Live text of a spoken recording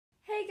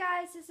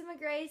guys, this is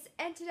Grace,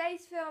 and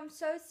today's film I'm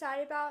so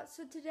excited about.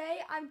 So today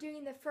I'm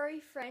doing the furry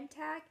friend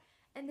tag,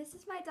 and this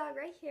is my dog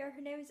right here.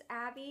 Her name is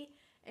Abby,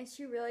 and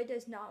she really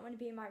does not want to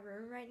be in my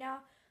room right now.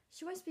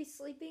 She wants to be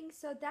sleeping,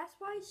 so that's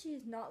why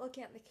she's not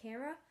looking at the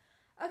camera.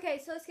 Okay,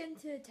 so let's get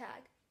into the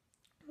tag.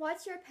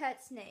 What's your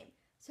pet's name?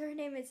 So her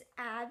name is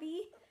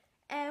Abby,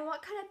 and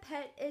what kind of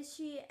pet is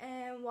she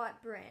and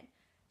what brand?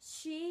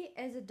 She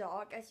is a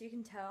dog, as you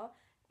can tell,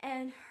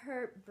 and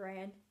her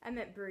brand, I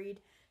meant breed.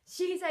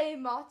 She's a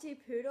Maltese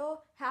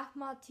poodle, half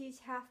Maltese,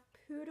 half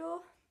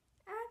poodle.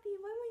 Abby,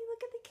 when will you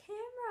look at the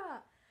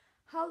camera?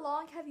 How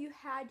long have you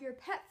had your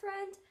pet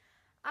friend?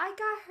 I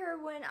got her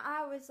when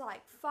I was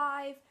like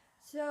 5,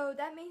 so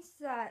that means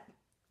that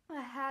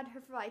I had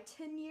her for like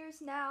 10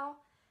 years now.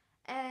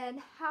 And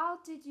how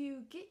did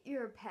you get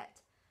your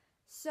pet?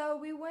 So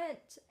we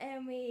went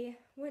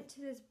to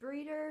this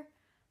breeder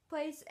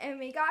place and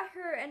we got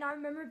her, and I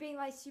remember being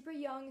like super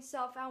young and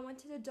stuff. I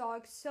wanted a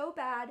dog so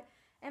bad,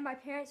 and my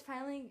parents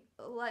finally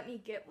let me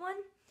get one.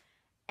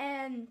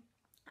 And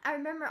I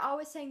remember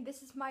always saying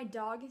this is my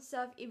dog and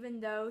stuff, even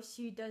though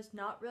she does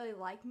not really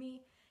like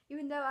me,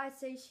 even though I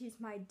say she's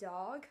my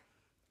dog.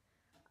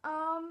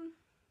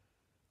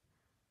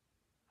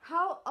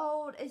 How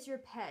old is your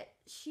pet?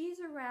 She's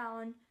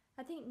around,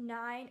 I think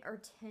 9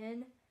 or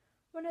 10,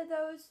 one of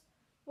those.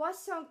 What's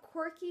some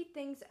quirky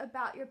things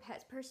about your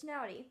pet's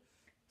personality?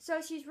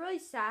 So she's really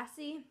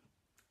sassy,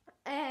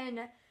 and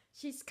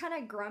she's kind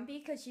of grumpy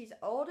because she's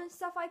old and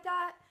stuff like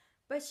that,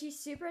 but she's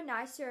super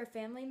nice to her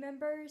family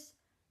members,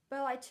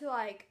 but like to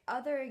like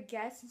other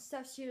guests and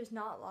stuff she does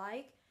not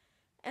like.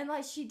 And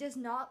like she does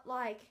not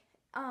like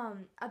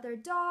other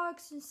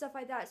dogs and stuff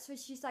like that. So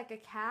she's like a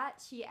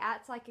cat. She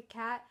acts like a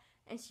cat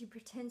and she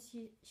pretends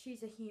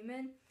she's a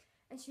human.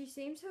 And she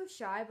seems so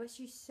shy, but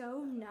she's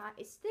so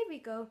nice. There we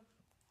go.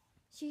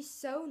 She's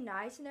so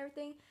nice and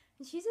everything.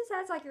 And she just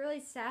has like a really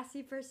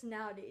sassy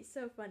personality. It's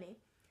so funny.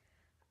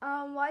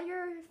 What are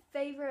your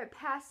favorite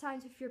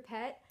pastimes with your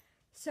pet?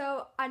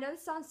 So I know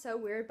this sounds so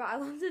weird, but I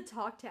love to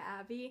talk to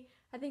Abby.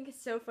 I think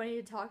it's so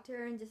funny to talk to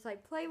her and just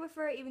like play with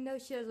her, even though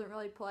she doesn't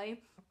really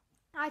play.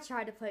 I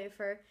try to play with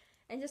her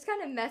and just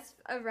kind of mess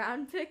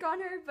around, pick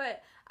on her,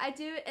 but I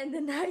do it in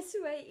the nice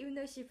way, even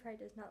though she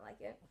probably does not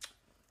like it.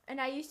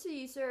 And I used to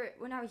use her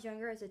when I was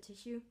younger as a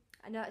tissue.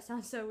 I know it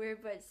sounds so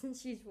weird, but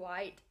since she's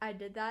white, I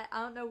did that.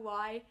 I don't know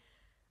why.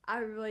 I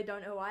really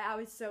don't know why. I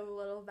was so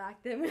little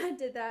back then when I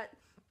did that.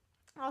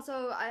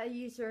 Also, I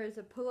used her as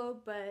a pillow,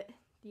 but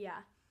yeah,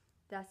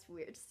 that's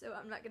weird, so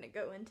I'm not going to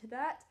go into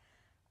that.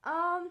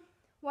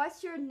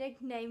 What's your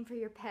nickname for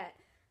your pet?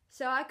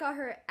 So I call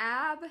her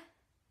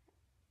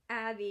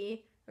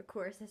Abby, of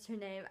course, that's her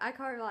name. I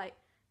call her like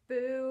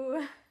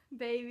Boo,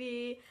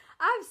 Baby.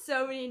 I have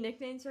so many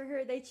nicknames for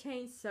her. They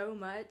change so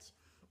much,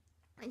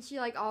 and she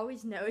like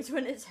always knows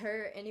when it's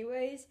her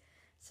anyways.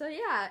 So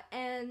yeah,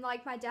 and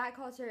like my dad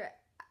calls her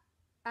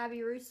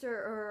Abby Rooster,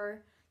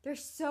 or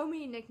there's so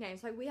many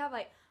nicknames. Like we have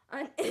like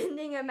an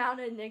unending amount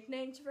of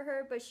nicknames for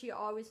her, but she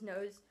always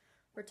knows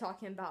we're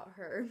talking about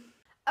her.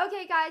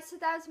 Okay guys, so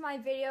that was my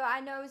video.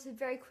 I know it was a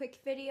very quick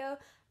video,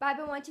 but I've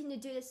been wanting to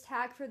do this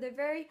tag for the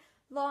very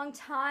long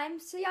time.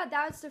 So yeah,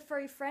 that was the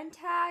furry friend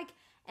tag.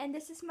 And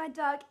this is my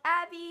dog,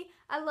 Abby.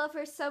 I love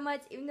her so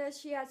much, even though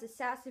she has a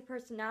sassy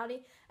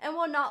personality and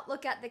will not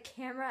look at the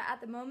camera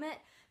at the moment.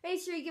 Make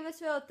sure you give this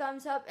video a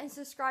thumbs up and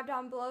subscribe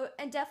down below.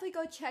 And definitely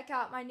go check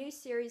out my new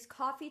series,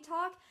 Coffee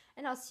Talk.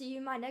 And I'll see you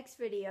in my next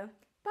video.